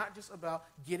 Prayer is not just about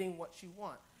getting what you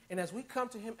want. And as we come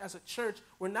to him as a church,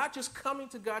 we're not just coming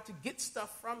to God to get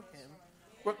stuff from him.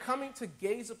 We're coming to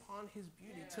gaze upon his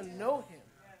beauty, to know him,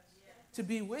 to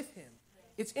be with him.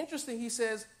 It's interesting, he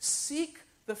says, seek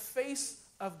the face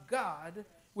of God,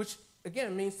 which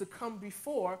again means to come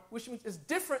before, which means it's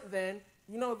different than,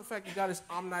 the fact that God is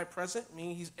omnipresent,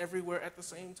 meaning he's everywhere at the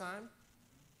same time.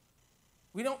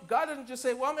 God doesn't just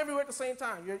say, well, I'm everywhere at the same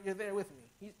time. You're there with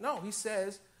me. He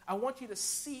says, I want you to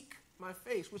seek my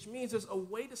face, which means there's a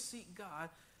way to seek God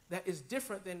that is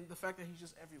different than the fact that he's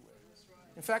just everywhere.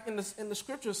 In fact, in the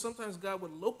scriptures, sometimes God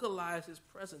would localize his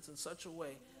presence in such a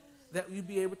way that you'd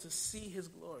be able to see his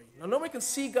glory. Now, nobody can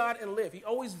see God and live. He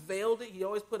always veiled it. He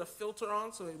always put a filter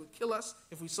on so it would kill us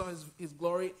if we saw his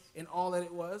glory in all that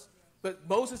it was. But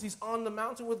Moses, he's on the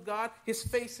mountain with God. His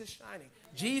face is shining.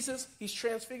 Jesus, he's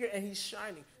transfigured and he's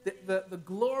shining. The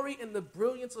glory and the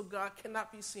brilliance of God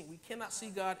cannot be seen. We cannot see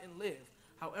God and live.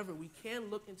 However, we can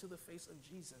look into the face of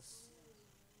Jesus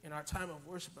in our time of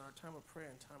worship, in our time of prayer,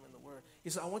 and time in the Word.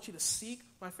 He said, I want you to seek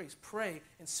my face. Pray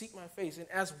and seek my face. And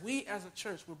as we as a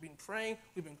church, we've been praying,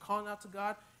 we've been calling out to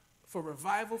God for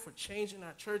revival, for change in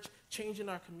our church, change in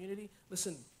our community.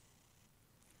 Listen,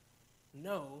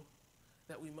 know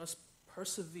that we must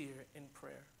persevere in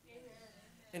prayer. Amen.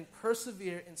 And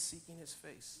persevere in seeking his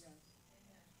face. Yes.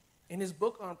 In his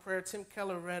book on prayer, Tim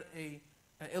Keller read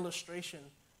an illustration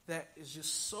that is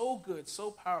just so good, so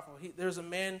powerful. There's a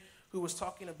man who was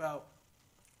talking about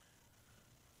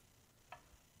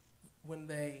when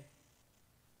they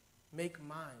make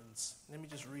mines. Let me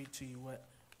just read to you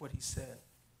what he said.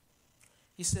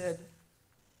 He said,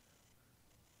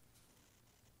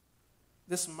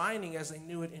 this mining, as they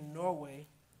knew it in Norway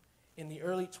in the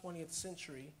early 20th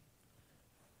century,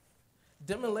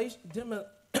 demolition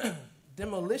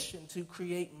to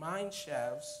create mine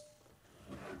shafts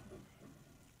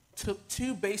took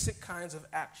two basic kinds of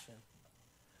action.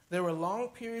 There were long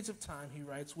periods of time, he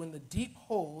writes, when the deep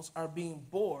holes are being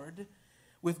bored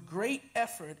with great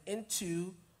effort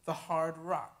into the hard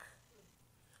rock.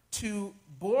 To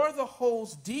bore the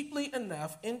holes deeply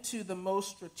enough into the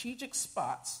most strategic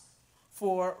spots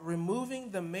for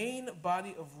removing the main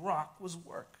body of rock was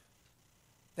work.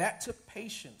 That took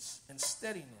patience and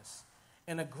steadiness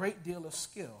and a great deal of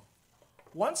skill.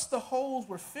 Once the holes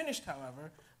were finished,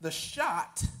 however, the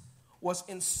shot was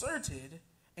inserted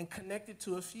and connected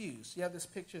to a fuse. You have this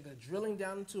picture, they're drilling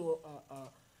down into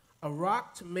a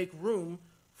rock to make room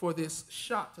for this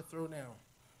shot to throw down.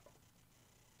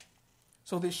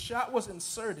 So this shot was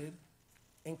inserted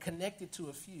and connected to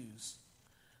a fuse.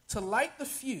 To light the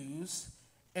fuse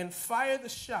and fire the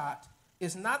shot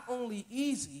is not only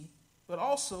easy, but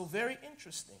also very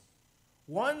interesting.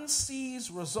 One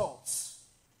sees results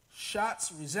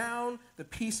shots resound, the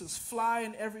pieces fly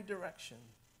in every direction.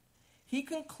 He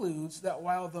concludes that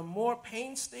while the more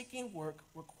painstaking work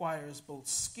requires both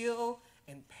skill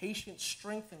and patient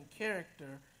strength and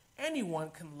character, anyone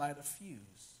can light a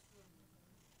fuse.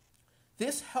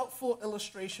 This helpful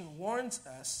illustration warns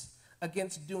us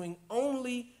against doing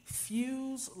only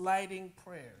fuse-lighting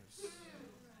prayers,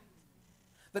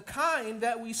 the kind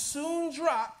that we soon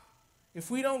drop if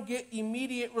we don't get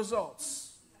immediate results.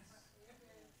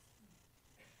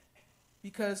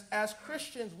 Because as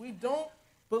Christians, we don't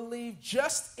believe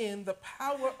just in the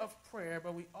power of prayer,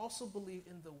 but we also believe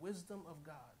in the wisdom of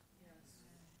God.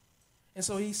 And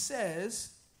so he says,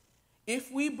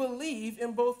 if we believe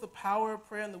in both the power of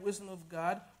prayer and the wisdom of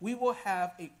God, we will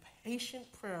have a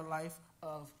patient prayer life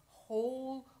of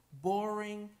whole,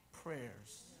 boring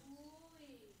prayers.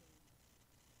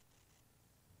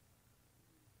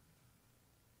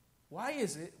 Why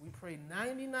is it we pray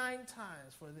 99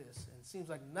 times for this, and it seems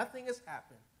like nothing has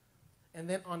happened? And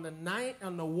then on the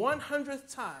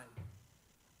 100th time,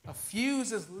 a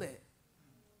fuse is lit,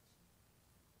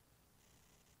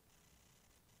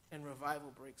 and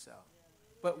revival breaks out.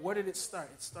 But where did it start?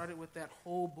 It started with that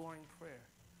whole boring prayer.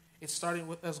 It started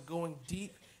with us going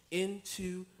deep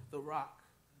into the rock,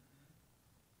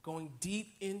 going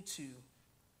deep into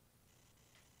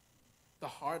the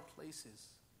hard places.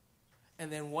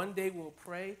 And then one day we'll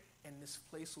pray, and this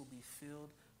place will be filled.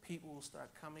 People will start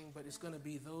coming, but it's going to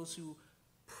be those who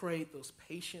prayed those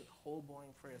patient, whole, boring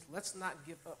prayers. Let's not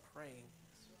give up praying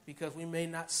because we may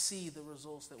not see the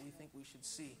results that we think we should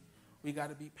see. We got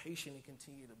to be patient and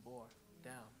continue to bore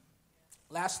down.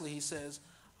 Lastly, he says,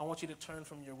 I want you to turn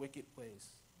from your wicked ways.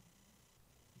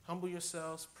 Humble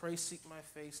yourselves, pray, seek my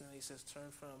face, and then he says, turn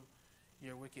from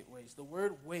your wicked ways. The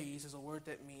word ways is a word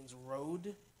that means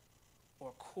road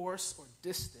or course or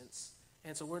distance, and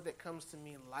it's a word that comes to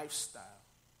mean lifestyle.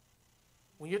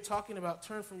 When you're talking about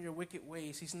turn from your wicked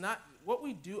ways, he's not, what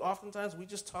we do oftentimes, we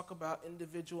just talk about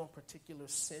individual and particular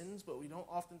sins, but we don't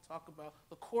often talk about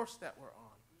the course that we're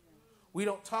on. We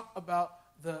don't talk about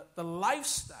the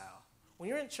lifestyle. When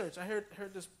you're in church, I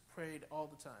heard this prayed all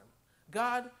the time.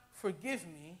 God, forgive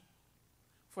me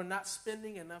for not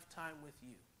spending enough time with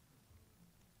you.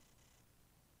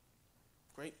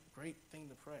 Great thing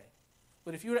to pray.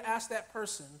 But if you were to ask that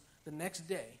person the next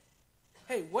day,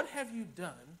 hey, what have you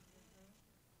done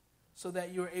so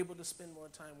that you're able to spend more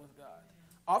time with God?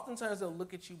 Oftentimes they'll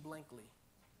look at you blankly.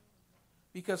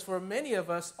 Because for many of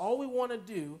us, all we want to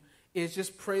do is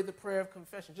just pray the prayer of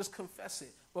confession. Just confess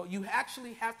it. But you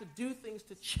actually have to do things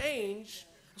to change.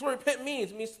 That's what repent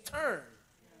means. It means to turn,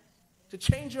 to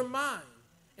change your mind,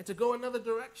 and to go another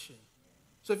direction.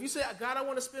 So if you say, God, I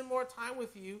want to spend more time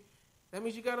with you, that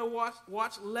means you got to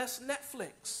watch less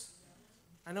Netflix.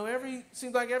 I know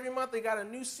seems like every month they got a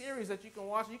new series that you can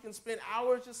watch. You can spend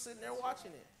hours just sitting there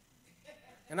watching it.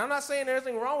 And I'm not saying there's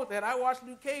anything wrong with that. I watched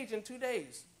Luke Cage in 2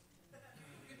 days.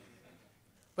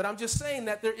 But I'm just saying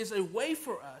that there is a way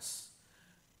for us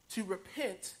to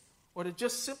repent or to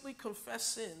just simply confess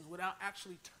sins without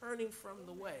actually turning from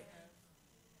the way.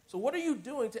 So what are you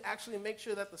doing to actually make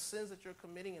sure that the sins that you're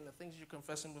committing and the things you're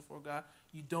confessing before God,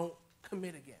 you don't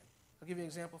commit again? I'll give you an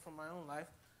example from my own life.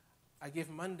 I give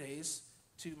Mondays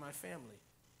to my family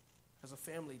as a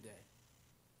family day.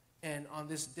 And on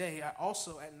this day, I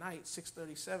also at night,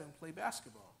 6:37, play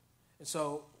basketball. And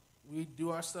so we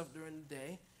do our stuff during the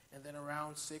day, and then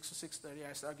around 6 or 6:30,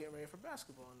 I start getting ready for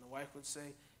basketball. And the wife would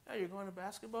say, "Oh, you're going to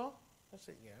basketball?" I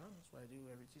said, "Yeah, that's what I do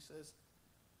every." She says,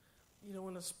 "You don't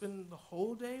want to spend the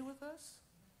whole day with us?"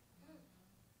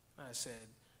 I said,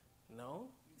 "No."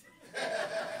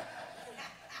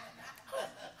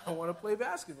 I want to play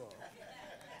basketball.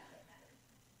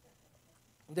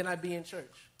 And then I'd be in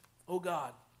church. Oh,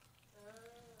 God,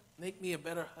 make me a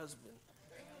better husband.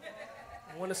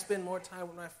 I want to spend more time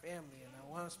with my family, and I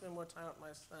want to spend more time with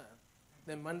my son.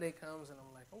 Then Monday comes, and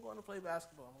I'm like, I'm going to play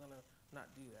basketball. I'm going to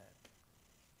not do that.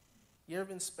 You ever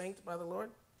been spanked by the Lord?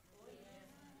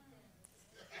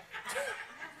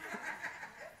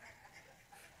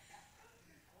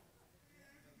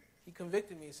 He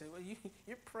convicted me and said, well,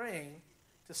 you're praying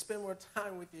to spend more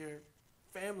time with your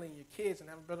family and your kids and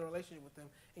have a better relationship with them,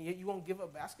 and yet you won't give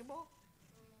up basketball?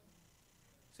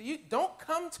 So you don't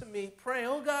come to me praying,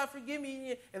 oh, God, forgive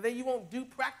me, and then you won't do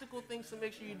practical things to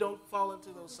make sure you don't fall into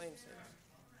those same sins.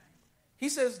 He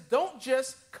says, don't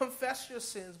just confess your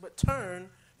sins, but turn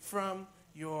from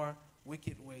your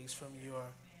wicked ways, from your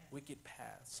wicked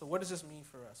paths. So what does this mean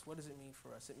for us? What does it mean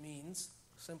for us? It means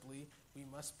simply we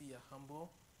must be a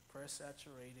humble,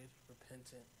 prayer-saturated,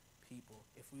 repentant people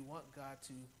if we want God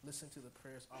to listen to the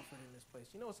prayers offered in this place.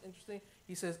 You know what's interesting?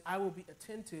 He says, I will be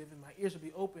attentive and my ears will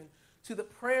be open to the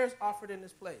prayers offered in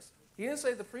this place. He didn't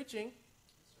say the preaching.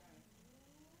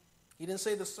 He didn't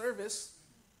say the service.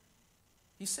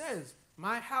 He says,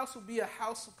 my house will be a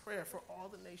house of prayer for all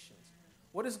the nations.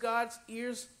 What is God's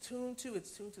ears tuned to?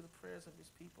 It's tuned to the prayers of his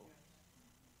people.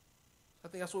 I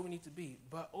think that's what we need to be.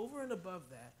 But over and above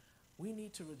that, we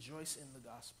need to rejoice in the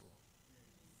gospel.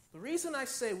 The reason I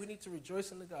say we need to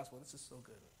rejoice in the gospel, this is so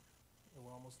good, and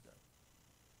we're almost done.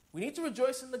 We need to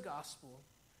rejoice in the gospel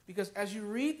because as you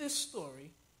read this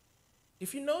story,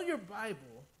 if you know your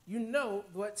Bible, you know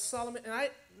what Solomon, and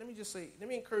let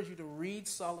me encourage you to read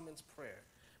Solomon's prayer.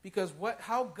 Because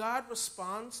how God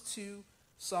responds to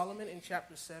Solomon in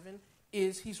chapter 7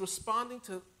 is he's responding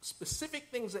to specific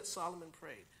things that Solomon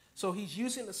prayed. So he's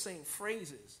using the same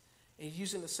phrases and he's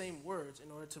using the same words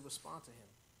in order to respond to him.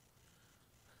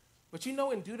 But you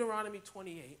know in Deuteronomy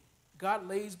 28, God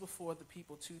lays before the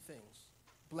people two things,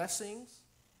 blessings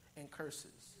and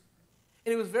curses.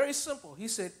 And it was very simple. He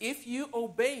said, if you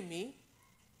obey me,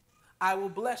 I will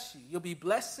bless you. You'll be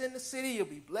blessed in the city. You'll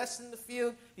be blessed in the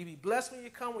field. You'll be blessed when you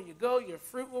come, when you go. Your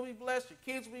fruit will be blessed. Your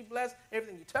kids will be blessed.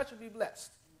 Everything you touch will be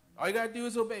blessed. All you got to do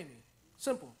is obey me.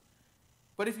 Simple.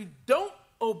 But if you don't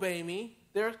obey me,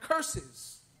 there are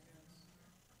curses.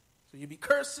 So you'll be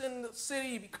cursed in the city.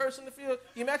 You'll be cursed in the field.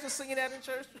 You imagine singing that in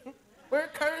church? We're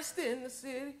cursed in the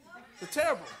city. It's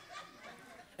terrible.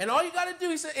 And all you got to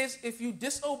do, he said, is if you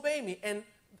disobey me, and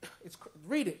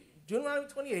read it, Deuteronomy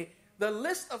 28, the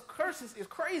list of curses is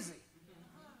crazy.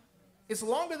 It's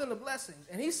longer than the blessings.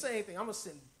 And he's saying, I'm going to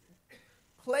send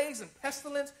plagues and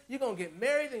pestilence. You're going to get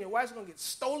married and your wife's going to get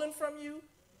stolen from you.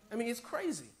 I mean, it's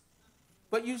crazy.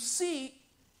 But you see,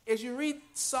 as you read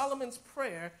Solomon's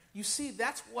prayer, you see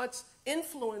that's what's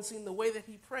influencing the way that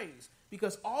he prays.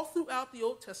 Because all throughout the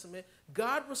Old Testament,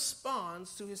 God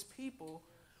responds to his people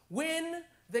when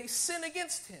they sin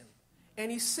against him.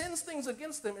 And he sends things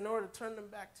against them in order to turn them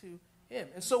back to him.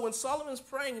 And so when Solomon's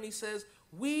praying and he says,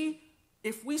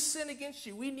 if we sin against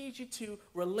you, we need you to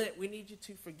relent. We need you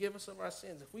to forgive us of our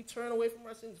sins. If we turn away from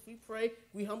our sins, if we pray,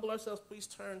 we humble ourselves, please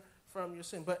turn from your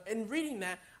sin. But in reading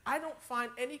that, I don't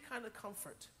find any kind of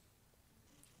comfort.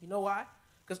 You know why?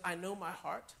 Because I know my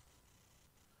heart.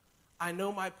 I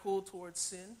know my pull towards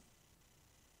sin.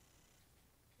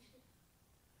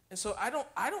 And so I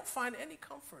don't find any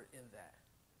comfort in that.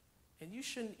 And you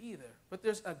shouldn't either. But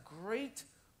there's a great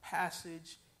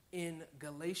passage in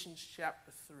Galatians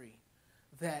chapter 3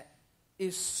 that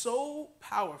is so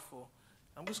powerful.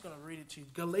 I'm just going to read it to you.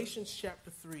 Galatians chapter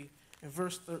 3 and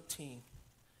verse 13.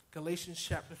 Galatians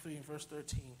chapter 3 and verse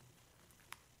 13.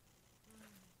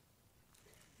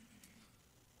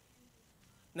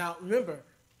 Now remember,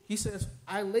 he says,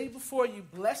 I lay before you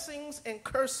blessings and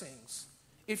cursings.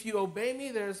 If you obey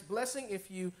me, there's blessing.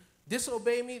 If you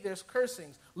disobey me, there's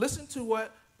cursings. Listen to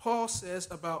what Paul says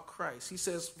about Christ. He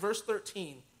says, verse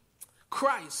 13,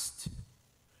 Christ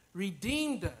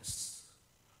redeemed us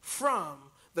from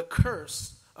the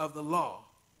curse of the law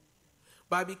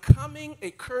by becoming a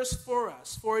curse for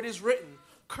us. For it is written,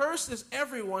 cursed is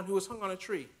everyone who is hung on a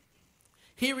tree.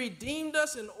 He redeemed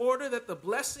us in order that the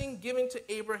blessing given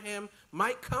to Abraham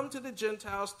might come to the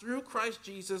Gentiles through Christ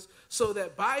Jesus, so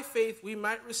that by faith we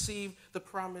might receive the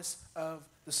promise of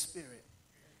the Spirit.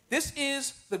 This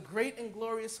is the great and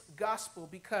glorious gospel,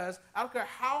 because I don't care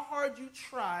how hard you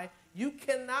try, you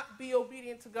cannot be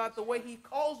obedient to God the way he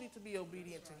calls you to be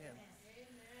obedient to him.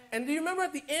 And do you remember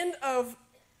at the end of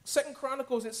 2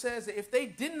 Chronicles, it says that if they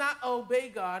did not obey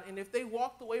God and if they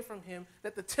walked away from him,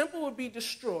 that the temple would be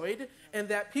destroyed and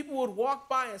that people would walk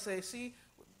by and say, see,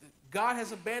 God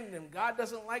has abandoned them. God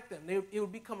doesn't like them. It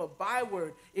would become a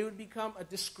byword. It would become a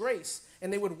disgrace.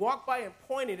 And they would walk by and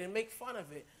point it and make fun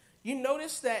of it. You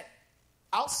notice that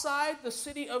outside the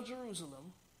city of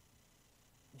Jerusalem,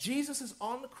 Jesus is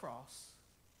on the cross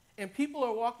and people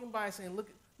are walking by saying, look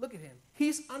at him.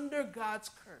 He's under God's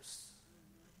curse.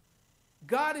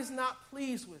 God is not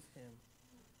pleased with him.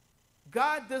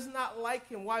 God does not like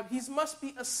him. Why? He must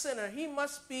be a sinner. He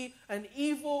must be an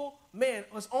evil man.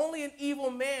 Because only an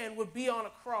evil man would be on a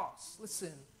cross.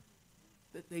 Listen,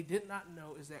 that they did not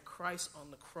know is that Christ on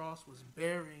the cross was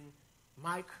bearing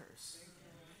my curse.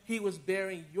 He was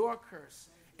bearing your curse.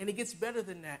 And it gets better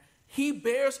than that. He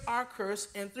bears our curse,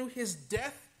 and through his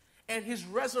death and his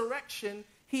resurrection,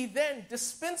 he then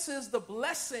dispenses the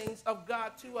blessings of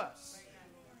God to us.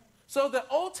 So the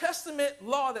Old Testament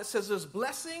law that says there's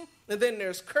blessing and then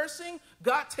there's cursing,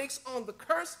 God takes on the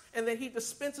curse and then he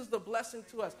dispenses the blessing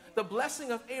to us. The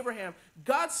blessing of Abraham.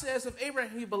 God says of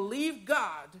Abraham, he believed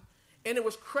God and it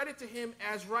was credited to him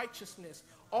as righteousness.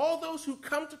 All those who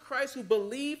come to Christ, who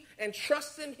believe and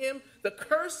trust in him, the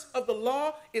curse of the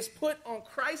law is put on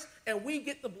Christ, and we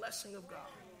get the blessing of God.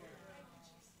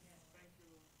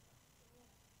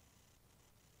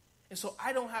 And so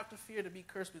I don't have to fear to be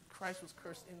cursed, because Christ was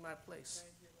cursed in my place.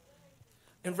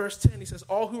 In verse 10, he says,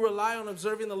 all who rely on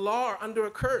observing the law are under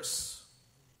a curse.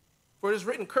 For it is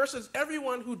written, curses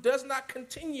everyone who does not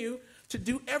continue to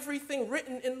do everything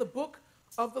written in the book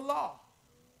of the law.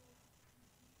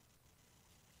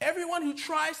 Everyone who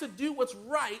tries to do what's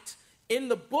right in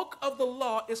the book of the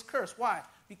law is cursed. Why?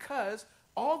 Because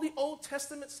all the Old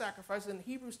Testament sacrifices, and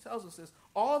Hebrews tells us this,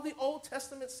 all the Old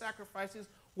Testament sacrifices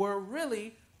were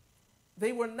really,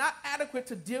 they were not adequate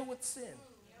to deal with sin.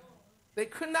 They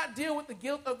could not deal with the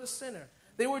guilt of the sinner.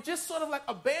 They were just sort of like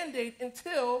a Band-Aid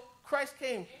until Christ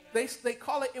came. They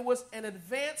call it was an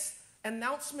advanced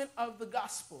announcement of the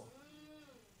gospel.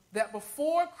 That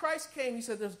before Christ came, he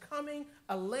said, there's coming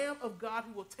a Lamb of God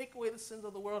who will take away the sins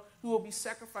of the world, who will be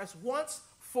sacrificed once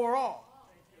for all.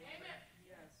 Amen.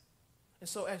 And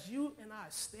so as you and I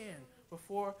stand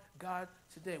before God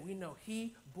today, we know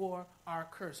he bore our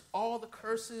curse. All the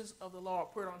curses of the law are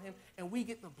put on him, and we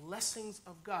get the blessings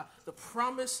of God, the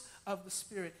promise of the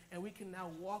Spirit, and we can now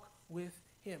walk with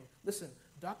him. Listen,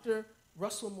 Dr.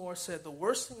 Russell Moore said the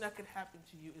worst thing that could happen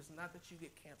to you is not that you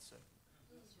get cancer.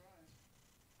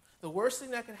 The worst thing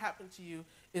that can happen to you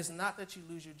is not that you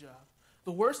lose your job.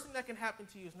 The worst thing that can happen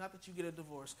to you is not that you get a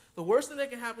divorce. The worst thing that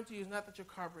can happen to you is not that your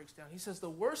car breaks down. He says the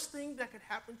worst thing that could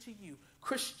happen to you,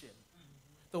 Christian,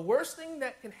 the worst thing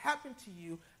that can happen to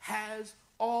you has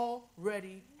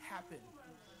already happened.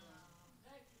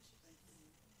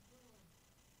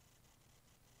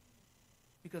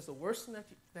 Because the worst thing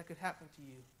that could happen to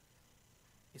you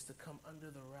is to come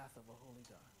under the wrath of a holy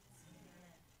God.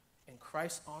 And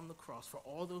Christ on the cross, for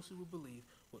all those who will believe,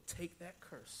 will take that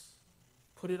curse,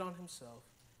 put it on himself,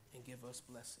 and give us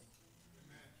blessing.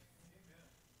 Amen.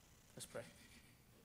 Let's pray.